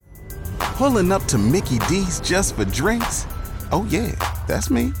Pulling up to Mickey D's just for drinks? Oh yeah,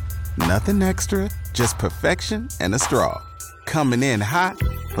 that's me. Nothing extra, just perfection and a straw. Coming in hot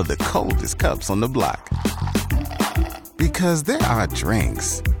for the coldest cups on the block. Because there are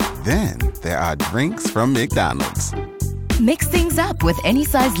drinks. Then there are drinks from McDonald's. Mix things up with any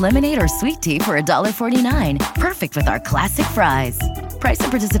size lemonade or sweet tea for $1.49. Perfect with our classic fries. Price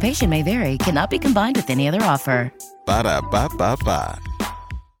and participation may vary. Cannot be combined with any other offer. Ba-da-ba-ba-ba.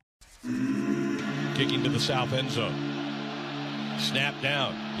 Kicking to the south end zone. Snap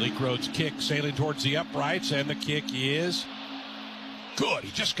down. Leak Road's kick sailing towards the uprights, and the kick is good. He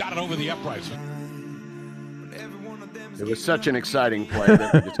just got it over the uprights. It was such an exciting play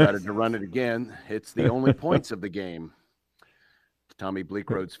that we decided to run it again. It's the only points of the game. Tommy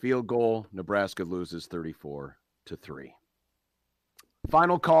Bleakroad's field goal. Nebraska loses 34-3.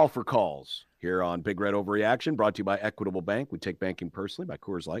 Final call for calls here on Big Red Overreaction, brought to you by Equitable Bank. We take banking personally, by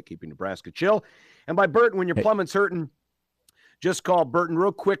Coors Light, keeping Nebraska chill, and by Burton. When your plumbing's hurting, just call Burton.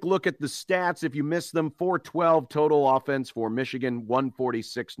 Real quick look at the stats. If you missed them, 412 total offense for Michigan,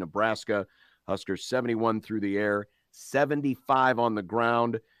 146 Nebraska. Huskers 71 through the air, 75 on the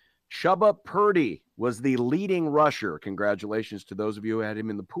ground. Chubba Purdy was the leading rusher. Congratulations to those of you who had him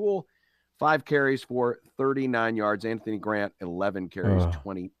in the pool. 5 carries for 39 yards. Anthony Grant, 11 carries,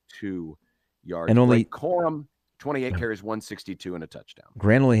 22 yards. And only Corum, 28 carries, 162 and a touchdown.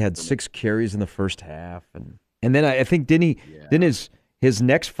 Grant only had 6 carries in the first half. And then I think didn't his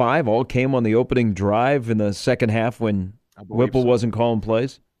next 5 all came on the opening drive in the second half when Whipple wasn't calling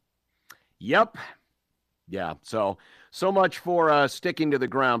plays? Yep. Yeah, so much for sticking to the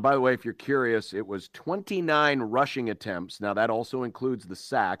ground. By the way, if you're curious, it was 29 rushing attempts. Now, that also includes the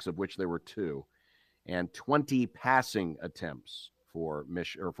sacks, of which there were 2, and 20 passing attempts for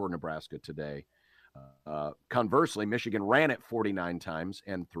Nebraska today. Conversely, Michigan ran it 49 times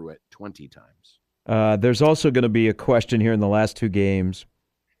and threw it 20 times. There's also going to be a question here in the last 2 games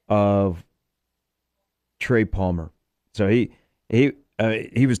of Trey Palmer. So he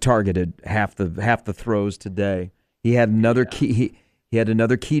was targeted half the throws today. He had another key. He had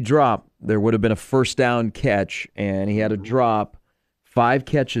another key drop. There would have been a first down catch, and he had a drop. 5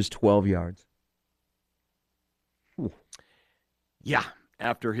 catches, 12 yards. Yeah,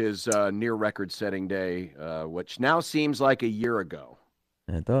 after his near record-setting day, which now seems like a year ago.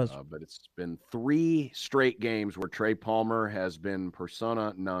 It does. But it's been 3 straight games where Trey Palmer has been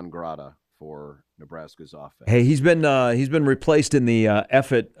persona non grata for Nebraska's offense. Hey, he's been replaced in the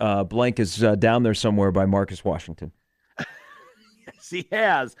effort. Blank is down there somewhere by Marcus Washington. Yes, he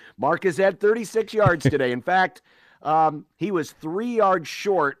has. Marcus had 36 yards today. In fact, he was 3 yards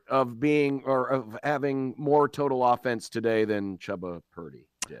short of having more total offense today than Chubba Purdy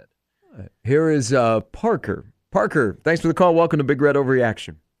did. Here is Parker. Parker, thanks for the call. Welcome to Big Red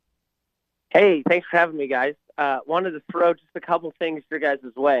Overreaction. Hey, thanks for having me, guys. Wanted to throw just a couple things your guys'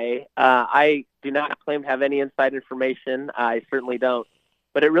 way. I do not claim to have any inside information. I certainly don't.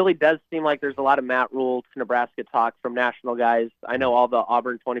 But it really does seem like there's a lot of Matt Rule to Nebraska talk from national guys. I know all the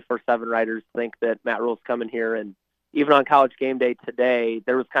Auburn 24/7 writers think that Matt Rule's coming here. And even on College Game Day today,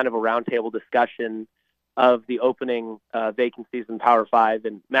 there was kind of a roundtable discussion of the opening vacancies in Power 5.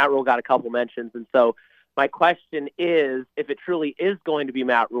 And Matt Rule got a couple mentions. And so my question is, if it truly is going to be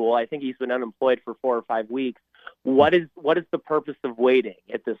Matt Rule, I think he's been unemployed for 4 or 5 weeks. What is the purpose of waiting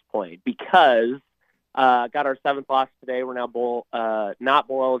at this point? Because got our 7th loss today. We're now not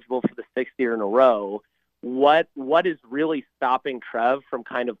bowl eligible for the 6th year in a row. What is really stopping Trev from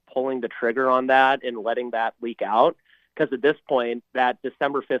kind of pulling the trigger on that and letting that leak out? Because at this point, that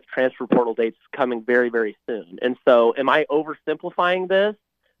December 5th transfer portal date's coming very, very soon. And so am I oversimplifying this?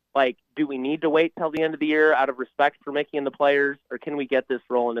 Like, do we need to wait till the end of the year out of respect for Mickey and the players, or can we get this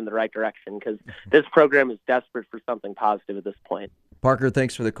rolling in the right direction? Because this program is desperate for something positive at this point. Parker,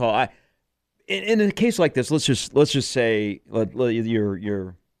 thanks for the call. In a case like this, let's just say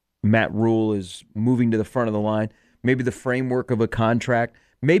your Matt Rule is moving to the front of the line. Maybe the framework of a contract.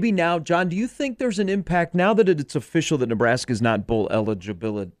 Maybe now, John, do you think there's an impact now that it's official that Nebraska is not bowl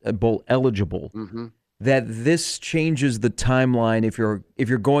eligible? Mm-hmm. That this changes the timeline if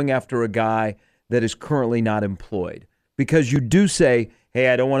you're going after a guy that is currently not employed. Because you do say, hey,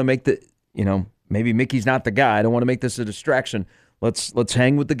 I don't want to make maybe Mickey's not the guy. I don't want to make this a distraction. Let's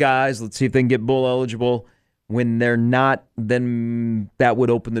hang with the guys. Let's see if they can get bowl eligible. When they're not, then that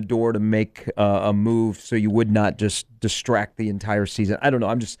would open the door to make a move so you would not just distract the entire season. I don't know.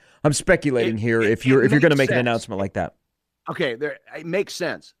 I'm speculating here if you're going to make an announcement like that. Okay, it makes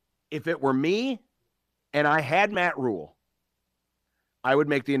sense. If it were me, and I had Matt Rule, I would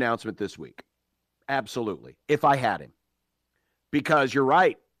make the announcement this week. Absolutely. If I had him. Because you're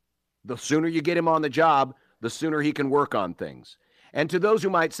right. The sooner you get him on the job, the sooner he can work on things. And to those who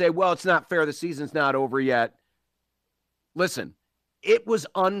might say, well, it's not fair, the season's not over yet. Listen, it was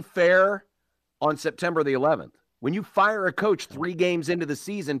unfair on September the 11th. When you fire a coach 3 games into the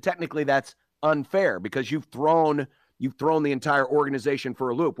season, technically that's unfair because you've thrown the entire organization for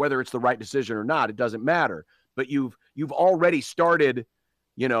a loop. Whether it's the right decision or not, it doesn't matter. But you've already started,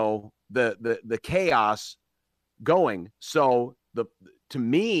 the chaos going. So to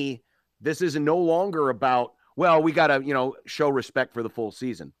me, this is no longer about, well, we got to, show respect for the full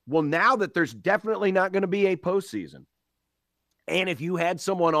season. Well, now that there's definitely not going to be a postseason, and if you had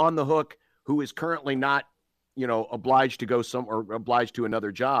someone on the hook who is currently not, obliged to go or obliged to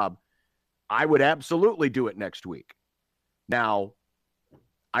another job, I would absolutely do it next week. Now,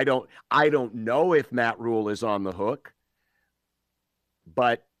 I don't know if Matt Rule is on the hook,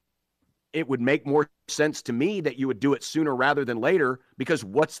 but it would make more sense to me that you would do it sooner rather than later, because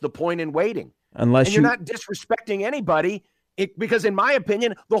what's the point in waiting? Unless you're not disrespecting anybody, because in my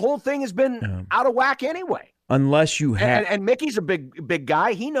opinion, the whole thing has been out of whack anyway. Unless you have, and Mickey's a big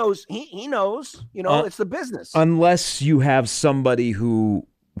guy. He knows, he knows, it's the business. Unless you have somebody who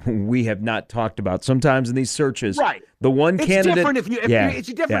we have not talked about sometimes in these searches. Right. The one it's candidate. Different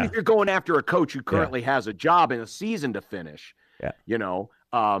it's different if you're going after a coach who currently has a job and a season to finish. Yeah.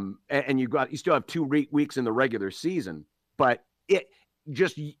 And you still have 2 weeks in the regular season. But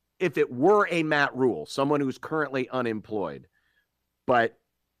if it were a Matt Rule, someone who's currently unemployed, but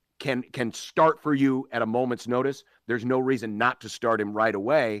can start for you at a moment's notice, there's no reason not to start him right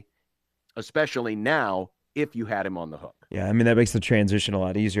away, especially now if you had him on the hook. Yeah, I mean, that makes the transition a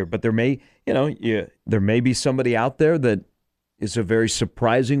lot easier. But there may be somebody out there that is a very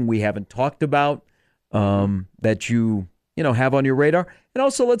surprising we haven't talked about that you have on your radar. And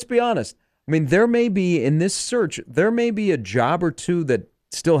also, let's be honest. I mean, there may be in this search, there may be a job or two that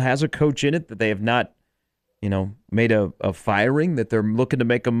still has a coach in it that they have not made a firing, that they're looking to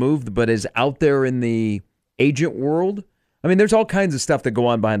make a move, but is out there in the agent world. I mean, there's all kinds of stuff that go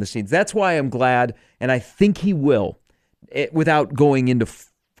on behind the scenes. That's why I'm glad, and I think he will, without going into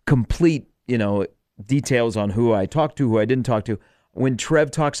complete, details on who I talked to, who I didn't talk to, when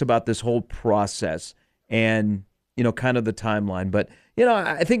Trev talks about this whole process and, kind of the timeline. But,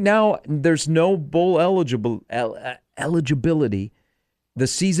 I think now there's no bowl eligibility. The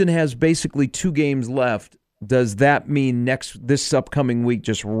season has basically 2 games left. Does that mean this upcoming week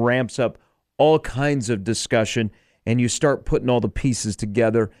just ramps up all kinds of discussion and you start putting all the pieces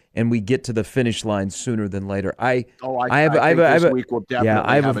together and we get to the finish line sooner than later? I think this week will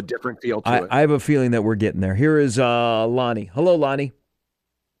definitely have a different feel to it. I have a feeling that we're getting there. Here is Lonnie. Hello, Lonnie.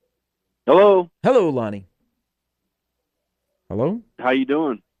 Hello. Hello, Lonnie. Hello. How you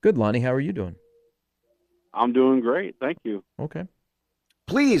doing? Good, Lonnie. How are you doing? I'm doing great. Thank you. Okay.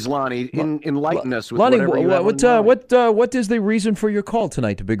 Please, Lonnie, enlighten us with Lonnie, whatever you have in mind. what is the reason for your call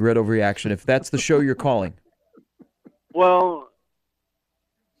tonight to Big Red Overreaction, if that's the show you're calling? Well,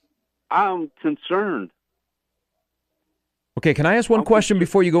 I'm concerned. Okay, can I ask one question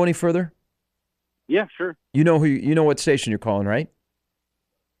before you go any further? Yeah, sure. You know what station you're calling, right?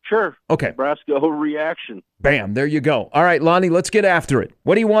 Sure. Okay. Nebraska Overreaction. Bam, there you go. All right, Lonnie, let's get after it.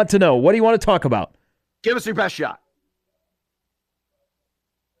 What do you want to know? What do you want to talk about? Give us your best shot.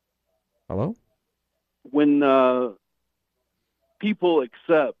 Hello? When people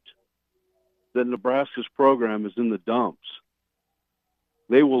accept that Nebraska's program is in the dumps,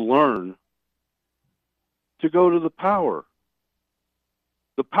 they will learn to go to the power.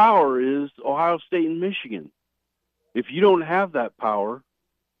 The power is Ohio State and Michigan. If you don't have that power,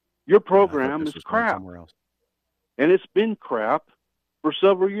 your program is crap. And it's been crap for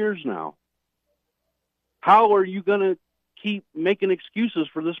several years now. How are you going to keep making excuses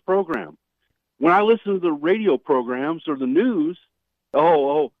for this program? When I listen to the radio programs or the news,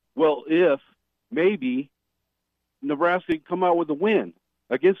 well, if maybe Nebraska could come out with a win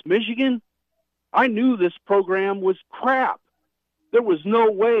against Michigan, I knew this program was crap. There was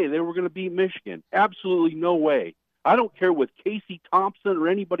no way they were going to beat Michigan. Absolutely no way. I don't care with Casey Thompson or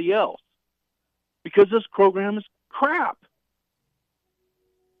anybody else, because this program is crap.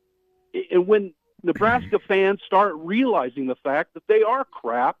 And when Nebraska fans start realizing the fact that they are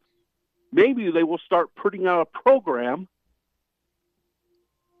crap, maybe they will start putting out a program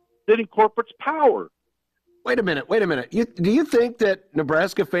that incorporates power. Wait a minute. Do you think that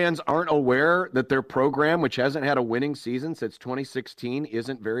Nebraska fans aren't aware that their program, which hasn't had a winning season since 2016,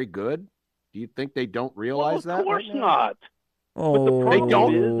 isn't very good? Do you think they don't realize that? Of course not. Oh, but the problem they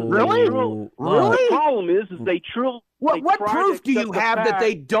don't? Really? The problem is they truly. What proof do you have that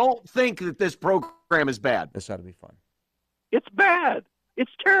they don't think that this program is bad? This ought to be fun. It's bad.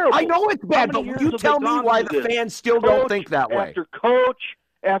 It's terrible. I know it's bad, How but many will years you have tell they me gone why through the this? fans still don't think that way? After coach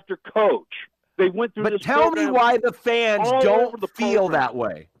after coach. They went through But this tell me program why the fans all over don't the feel program. that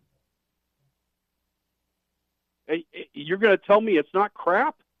way. You're going to tell me it's not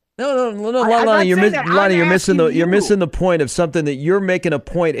crap? No, I'm Lonnie, not you're saying that. Lonnie, I'm you're missing asking you're you. missing the point of something that you're making a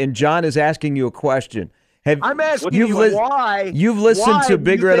point, and John is asking you a question. I'm asking you've you lis- why. You've listened why to do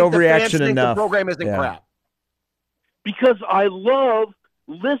Big you Red think the fans Overreaction think enough. The program isn't crap. Because I love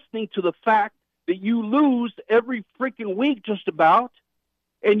listening to the fact that you lose every freaking week just about,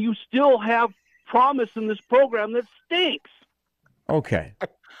 and you still have promise in this program that stinks. Okay. I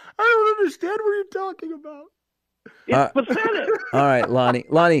don't understand what you're talking about. It's pathetic. All right,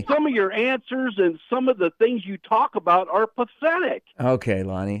 Lonnie. Some of your answers and some of the things you talk about are pathetic. Okay,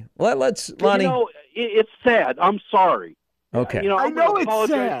 Lonnie. Let's Lonnie. You know, it's sad. I'm sorry. Okay. You know, I I'm know going to it's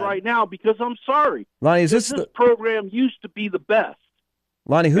apologize sad. right now because I'm sorry. Lonnie, is This this program used to be the best,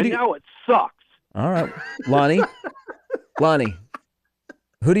 Lonnie? Who and do you? now it sucks. All right, Lonnie.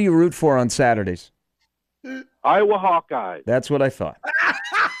 Who do you root for on Saturdays? Iowa Hawkeyes. That's what I thought.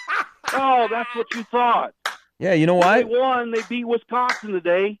 Oh, that's what you thought. Yeah, you know They why? won. They beat Wisconsin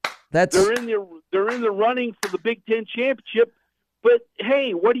today. That's They're in the running for the Big Ten championship. But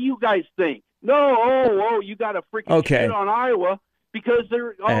hey, what do you guys think? No, you got to freaking Okay. shit on Iowa because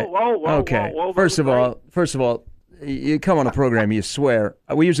they're okay. oh, First of great. all, you come on a program, you swear.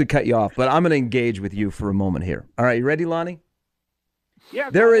 We usually cut you off, but I'm going to engage with you for a moment here. All right, you ready, Lonnie? Yeah,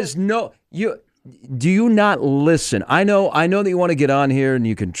 There is no you. Do you not listen? I know that you want to get on here and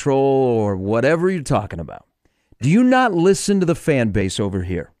you control or whatever you're talking about. Do you not listen to the fan base over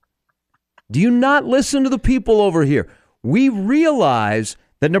here? Do you not listen to the people over here? We realize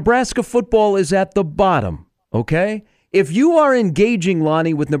that Nebraska football is at the bottom, okay? If you are engaging,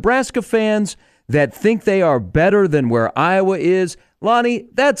 Lonnie, with Nebraska fans that think they are better than where Iowa is, Lonnie,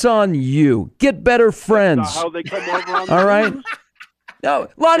 that's on you. Get better friends. That's not how they come over on the All right? news. No,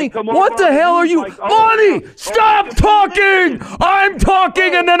 Lonnie, Come what over the on hell are news you? like, oh, Lonnie, yeah. stop Oh, talking! I'm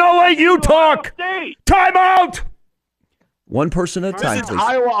talking and then I'll let you talk. State. Time out! One person at a time, This is please.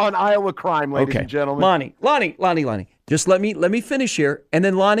 Iowa on Iowa crime, ladies Okay, and gentlemen. Lonnie. Just let me finish here, and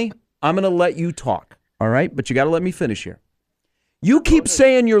then Lonnie, I'm going to let you talk. All right, but you got to let me finish here. You keep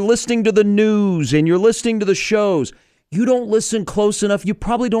saying you're listening to the news and you're listening to the shows. You don't listen close enough. You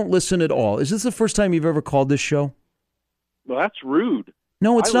probably don't listen at all. Is this the first time you've ever called this show? Well, that's rude.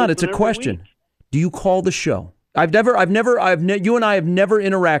 No, it's I not. It's a listen every question. week. Do you call the show? You and I have never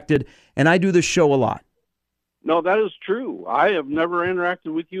interacted, and I do this show a lot. No, that is true. I have never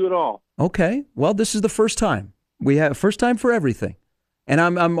interacted with you at all. Okay, well, this is the first time. We have first time for everything, and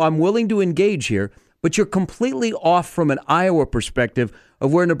I'm willing to engage here. But you're completely off from an Iowa perspective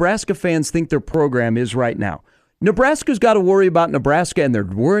of where Nebraska fans think their program is right now. Nebraska's got to worry about Nebraska, and they're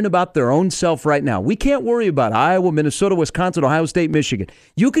worrying about their own self right now. We can't worry about Iowa, Minnesota, Wisconsin, Ohio State, Michigan.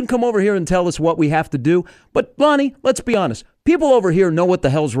 You can come over here and tell us what we have to do. But, Lonnie, let's be honest. People over here know what the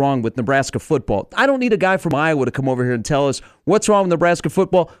hell's wrong with Nebraska football. I don't need a guy from Iowa to come over here and tell us what's wrong with Nebraska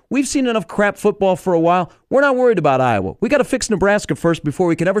football. We've seen enough crap football for a while. We're not worried about Iowa. We got to fix Nebraska first before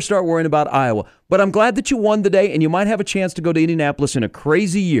we can ever start worrying about Iowa. But I'm glad that you won today, and you might have a chance to go to Indianapolis in a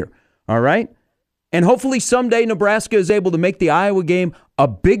crazy year. All right? And hopefully someday Nebraska is able to make the Iowa game a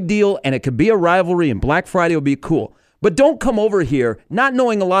big deal, and it could be a rivalry, and Black Friday will be cool. But don't come over here not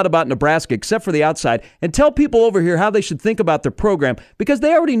knowing a lot about Nebraska except for the outside and tell people over here how they should think about their program, because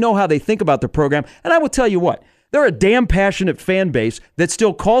they already know how they think about their program. And I will tell you what, they're a damn passionate fan base that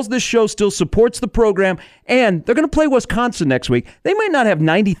still calls this show, still supports the program, and they're going to play Wisconsin next week. They might not have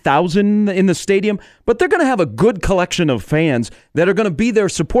 90,000 in the stadium, but they're going to have a good collection of fans that are going to be there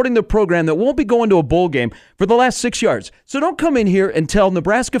supporting the program that won't be going to a bowl game for the last 6 yards. So don't come in here and tell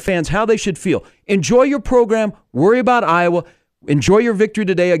Nebraska fans how they should feel. Enjoy your program. Worry about Iowa. Enjoy your victory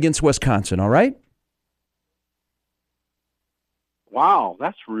today against Wisconsin, all right? Wow,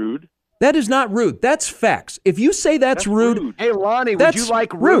 that's rude. That is not rude. That's facts. If you say that's rude, Hey, Lonnie, would that's you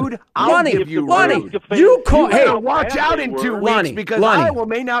like rude? I'll Lonnie, give you Lonnie, rude. you call. You Hey, gotta Watch out in 2 weeks Lonnie, because Lonnie. Iowa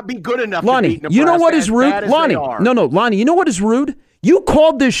may not be good enough to Lonnie, beat Nebraska. you know what is as rude? bad as Lonnie, they are. no, Lonnie, you know what is rude? You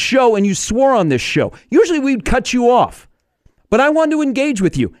called this show and you swore on this show. Usually we'd cut you off, but I wanted to engage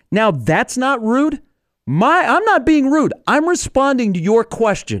with you. Now that's not rude. I'm not being rude. I'm responding to your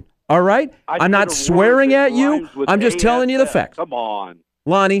question. All right? I'm not swearing at you. I'm just telling you the facts. Come on,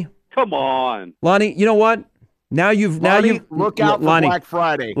 Lonnie, you know what? Lonnie, look out for Lonnie, Black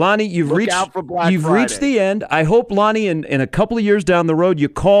Friday. Lonnie, you've Look reached out for Black you've Friday. reached the end. I hope, Lonnie, in a couple of years down the road, you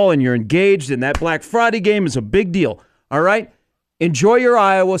call and you're engaged, and that Black Friday game is a big deal. All right? Enjoy your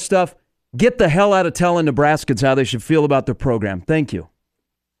Iowa stuff. Get the hell out of telling Nebraskans how they should feel about their program. Thank you.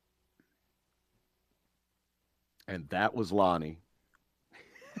 And that was Lonnie.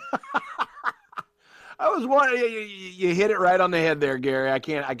 I was wondering, you hit it right on the head there, Gary. I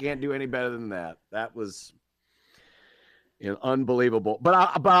can't do any better than that. That was unbelievable. But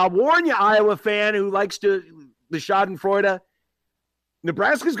I'll warn you, Iowa fan who likes the Schadenfreude,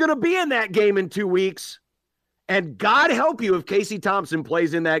 Nebraska's going to be in that game in 2 weeks. And God help you if Casey Thompson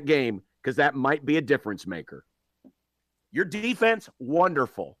plays in that game, because that might be a difference maker. Your defense,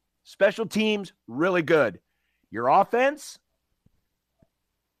 wonderful. Special teams, really good. Your offense,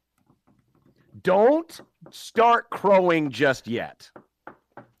 don't start crowing just yet.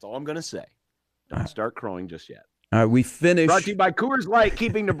 That's all I'm going to say. Don't start crowing just yet. All right, we finished. Brought to you by Coors Light,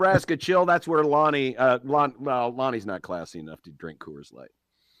 keeping Nebraska chill. That's where Lonnie's not classy enough to drink Coors Light.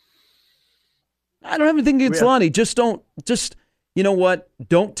 I don't have anything against Lonnie. You know what?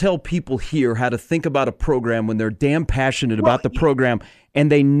 Don't tell people here how to think about a program when they're damn passionate about the program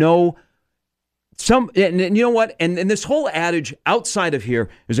and they know and you know what? And this whole adage outside of here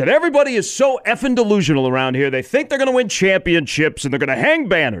is that everybody is so effing delusional around here. They think they're going to win championships and they're going to hang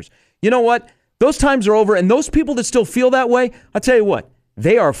banners. You know what? Those times are over, and those people that still feel that way, I'll tell you what,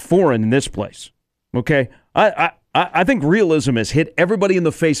 they are foreign in this place. Okay? I think realism has hit everybody in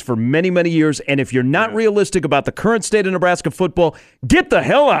the face for many, many years, and if you're not realistic about the current state of Nebraska football, get the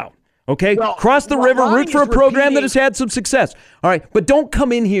hell out, okay? Cross the river, root for a program that has had some success. All right, but don't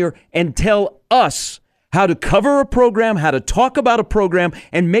come in here and tell us how to cover a program, how to talk about a program,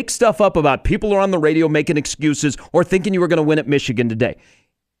 and make stuff up about people who are on the radio making excuses or thinking you were going to win at Michigan today.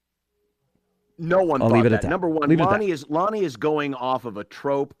 No one I'll thought leave it that. at that. Number one, Leave it at Lonnie is going off of a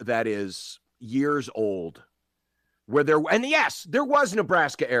trope that is years old. Yes, there was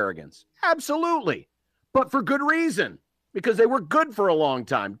Nebraska arrogance. Absolutely. But for good reason. Because they were good for a long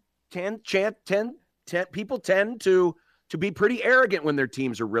time. People tend to be pretty arrogant when their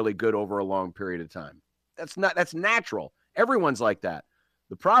teams are really good over a long period of time. That's natural. Everyone's like that.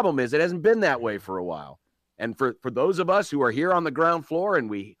 The problem is it hasn't been that way for a while. And for those of us who are here on the ground floor and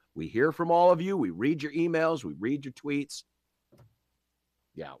we hear from all of you, we read your emails, we read your tweets.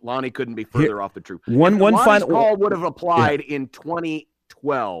 Yeah, Lonnie couldn't be further off the truth. One final call would have applied in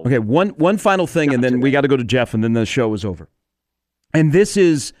 2012. Okay, one final thing, and then we got to go to Jeff, and then the show is over. And this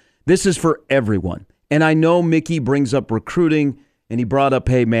is for everyone. And I know Mickey brings up recruiting, and he brought up,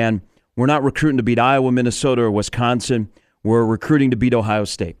 hey, man, we're not recruiting to beat Iowa, Minnesota, or Wisconsin. We're recruiting to beat Ohio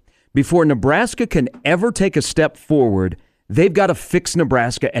State. Before Nebraska can ever take a step forward, they've got to fix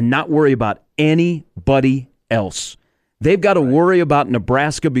Nebraska and not worry about anybody else. They've got to worry about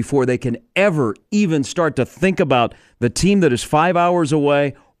Nebraska before they can ever even start to think about the team that is 5 hours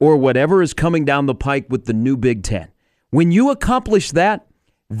away or whatever is coming down the pike with the new Big Ten. When you accomplish that,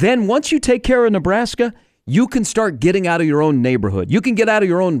 then once you take care of Nebraska, you can start getting out of your own neighborhood. You can get out of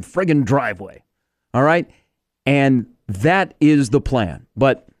your own friggin' driveway. All right? And that is the plan.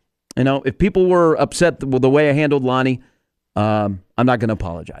 But, if people were upset with the way I handled Lonnie, I'm not going to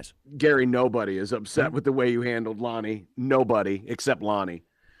apologize. Gary, nobody is upset with the way you handled Lonnie. Nobody except Lonnie.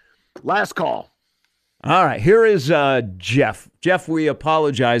 Last call. All right, here is Jeff. Jeff, we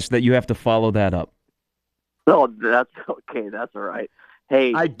apologize that you have to follow that up. No, that's okay. That's all right.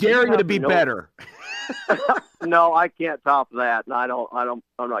 Hey, I dare you to be better. No, I can't top that. And I'm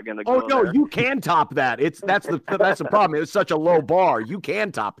not going to go no, there. you can top that. That's the problem. It's such a low bar. You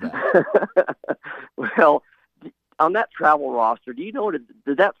can top that. Well, on that travel roster, do you know, did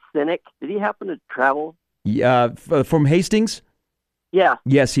that Cynic, did he happen to travel? Yeah, from Hastings? Yeah.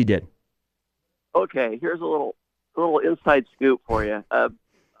 Yes, he did. Okay, here's a little inside scoop for you.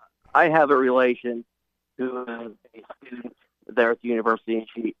 I have a relation who is a student there at the university, and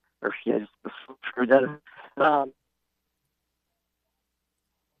she just screwed that.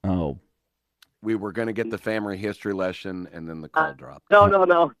 We were going to get the family history lesson, and then the call dropped.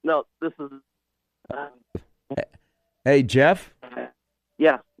 No. This is... Hey, Jeff?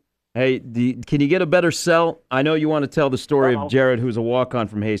 Yeah. Hey, can you get a better sell? I know you want to tell the story of Jared, who's a walk-on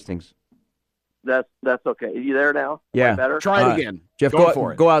from Hastings. That's okay. Are you there now? Yeah. Better? Try it again. Jeff,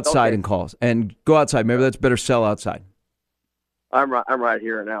 go outside and call us. And go outside. Maybe that's better sell outside. I'm right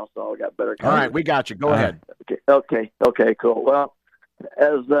here now, so I got better. All right, we got you. Go ahead. Okay, cool. Well,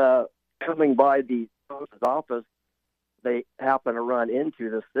 as coming by the office, they happen to run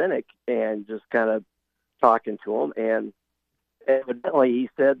into the Cynic and just kind of talking to him, and evidently he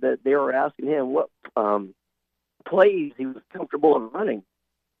said that they were asking him what plays he was comfortable in running.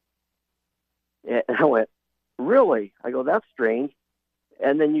 And I went, really? I go, that's strange.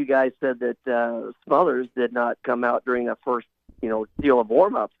 And then you guys said that Smothers did not come out during the first, deal of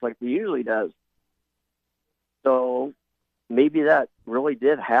warm-ups like he usually does. So maybe that really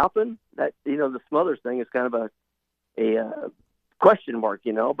did happen. That, the Smothers thing is kind of question mark,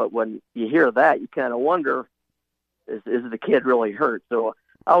 But when you hear that, you kind of wonder, is the kid really hurt? So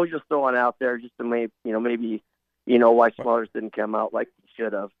I was just throwing out there just to maybe why Smothers didn't come out like he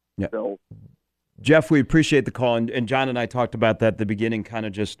should have. Yeah. So, Jeff, we appreciate the call, and John and I talked about that at the beginning, kind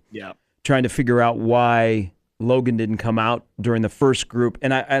of just trying to figure out why Logan didn't come out during the first group.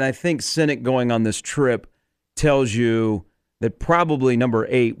 And I think Cynic going on this trip tells you that probably number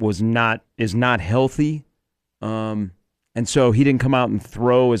 8 is not healthy. And so he didn't come out and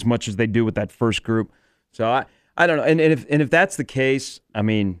throw as much as they do with that first group. So I don't know. And if that's the case, I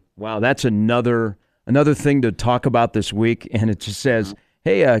mean, wow, that's another thing to talk about this week. And it just says,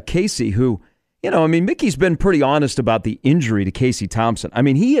 hey, Casey, who, Mickey's been pretty honest about the injury to Casey Thompson. I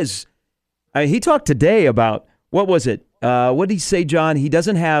mean, he talked today about, what was it? What did he say, John? He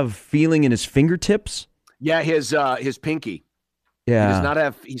doesn't have feeling in his fingertips? Yeah, his pinky.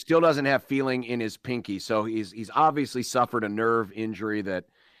 Yeah. He still doesn't have feeling in his pinky. So he's obviously suffered a nerve injury that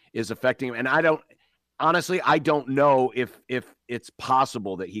is affecting him. And I don't know if it's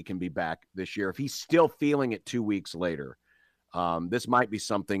possible that he can be back this year. If he's still feeling it 2 weeks later, this might be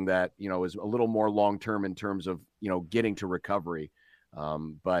something that, is a little more long-term in terms of, getting to recovery.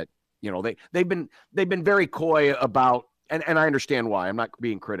 But they've been very coy about, and I understand why. I'm not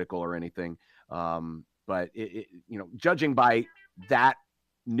being critical or anything. But judging by that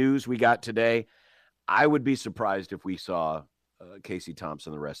news we got today, I would be surprised if we saw Casey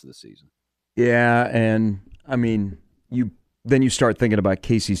Thompson the rest of the season. Yeah, and I mean, you start thinking about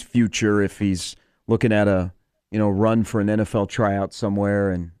Casey's future if he's looking at a run for an NFL tryout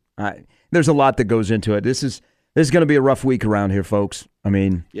somewhere, and there's a lot that goes into it. This is going to be a rough week around here, folks. I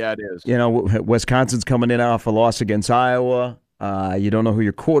mean, yeah, it is. Wisconsin's coming in off a loss against Iowa. You don't know who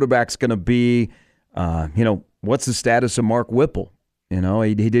your quarterback's going to be. What's the status of Mark Whipple?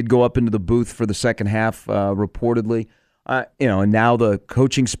 He did go up into the booth for the second half, reportedly. And now the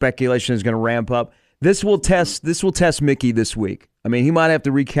coaching speculation is going to ramp up. This will test Mickey this week. I mean, he might have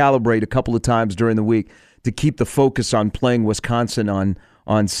to recalibrate a couple of times during the week to keep the focus on playing Wisconsin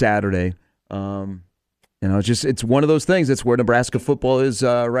on Saturday. It's one of those things. That's where Nebraska football is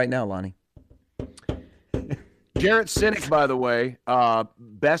right now, Lonnie. Jarrett Cynic, by the way,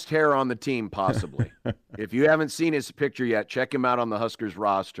 best hair on the team, possibly. If you haven't seen his picture yet, check him out on the Huskers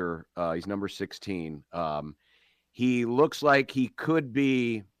roster. He's number 16. He looks like he could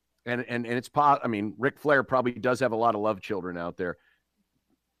be, and it's I mean, Ric Flair probably does have a lot of love children out there.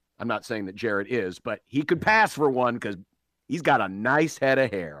 I'm not saying that Jarrett is, but he could pass for one because he's got a nice head of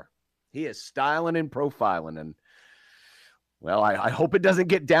hair. He is styling and profiling, and well, I hope it doesn't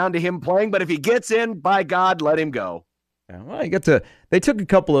get down to him playing, but if he gets in, by God, let him go. Yeah, well, they took a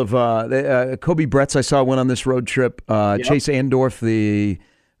couple of Kobe Bretz I saw went on this road trip. Yep. Chase Andorf, the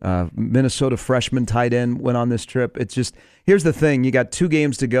Minnesota freshman tight end, went on this trip. It's just, here's the thing. You got 2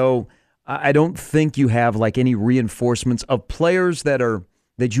 games to go. I don't think you have like any reinforcements of players that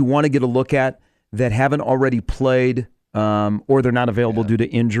you want to get a look at that haven't already played or they're not available due to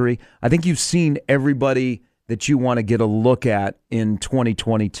injury. I think you've seen everybody that you want to get a look at in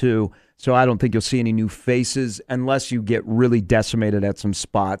 2022. So I don't think you'll see any new faces unless you get really decimated at some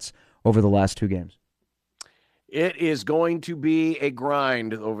spots over the last 2 games. It is going to be a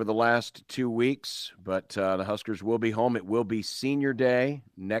grind over the last 2 weeks, but the Huskers will be home. It will be Senior Day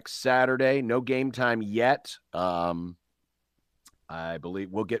next Saturday. No game time yet. I believe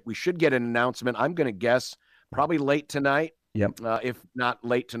we should get an announcement. I'm going to guess probably late tonight. Yep. If not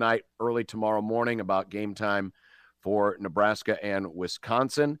late tonight, early tomorrow morning about game time for Nebraska and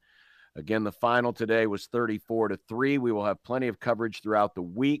Wisconsin. Again, the final today was 34-3. We will have plenty of coverage throughout the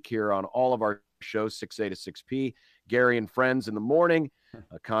week here on all of our shows, 6A to 6P. Gary and Friends in the morning,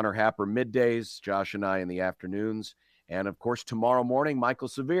 Connor Happer middays, Josh and I in the afternoons. And, of course, tomorrow morning, Michael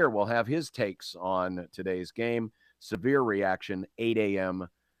Severe will have his takes on today's game. Severe reaction, 8 a.m.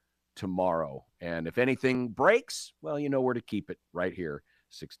 tomorrow. And if anything breaks, well, you know where to keep it right here,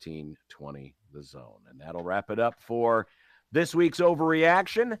 1620 The Zone. And that'll wrap it up for this week's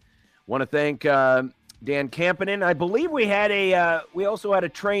Overreaction. Want to thank Dan Campanen. I believe we also had a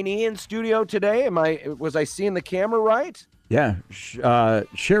trainee in studio today. Was I seeing the camera right? Yeah,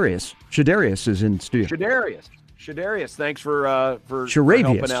 Shadarius is in studio. Shadarius, thanks for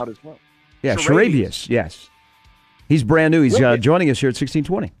helping out as well. Yeah, Sharavius, yes. He's brand new. He's joining us here at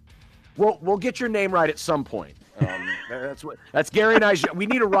 1620. We'll get your name right at some point. That's Gary and I. We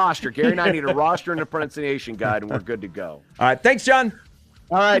need a roster. Gary and I need a roster and a pronunciation guide, and we're good to go. All right, thanks, John.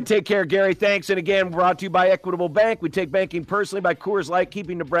 All right, take care, Gary. Thanks. And again, brought to you by Equitable Bank. We take banking personally, by Coors Light,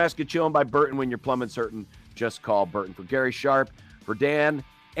 keeping Nebraska chilling, by Burton. When your plumbing's hurting, just call Burton. For Gary Sharp, for Dan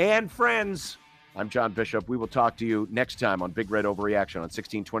and Friends, I'm John Bishop. We will talk to you next time on Big Red Overreaction on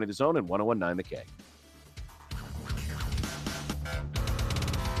 1620 The Zone and 101.9 The K.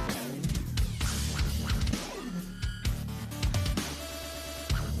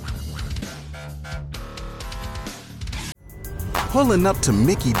 Pulling up to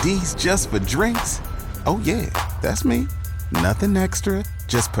Mickey D's just for drinks? Oh yeah, that's me. Nothing extra,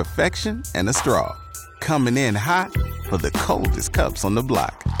 just perfection and a straw. Coming in hot for the coldest cups on the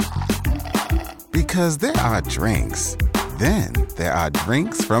block. Because there are drinks. Then there are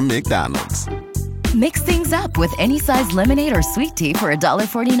drinks from McDonald's. Mix things up with any size lemonade or sweet tea for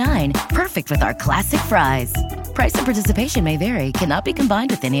 $1.49. Perfect with our classic fries. Price and participation may vary. Cannot be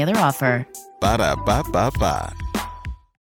combined with any other offer. Ba-da-ba-ba-ba.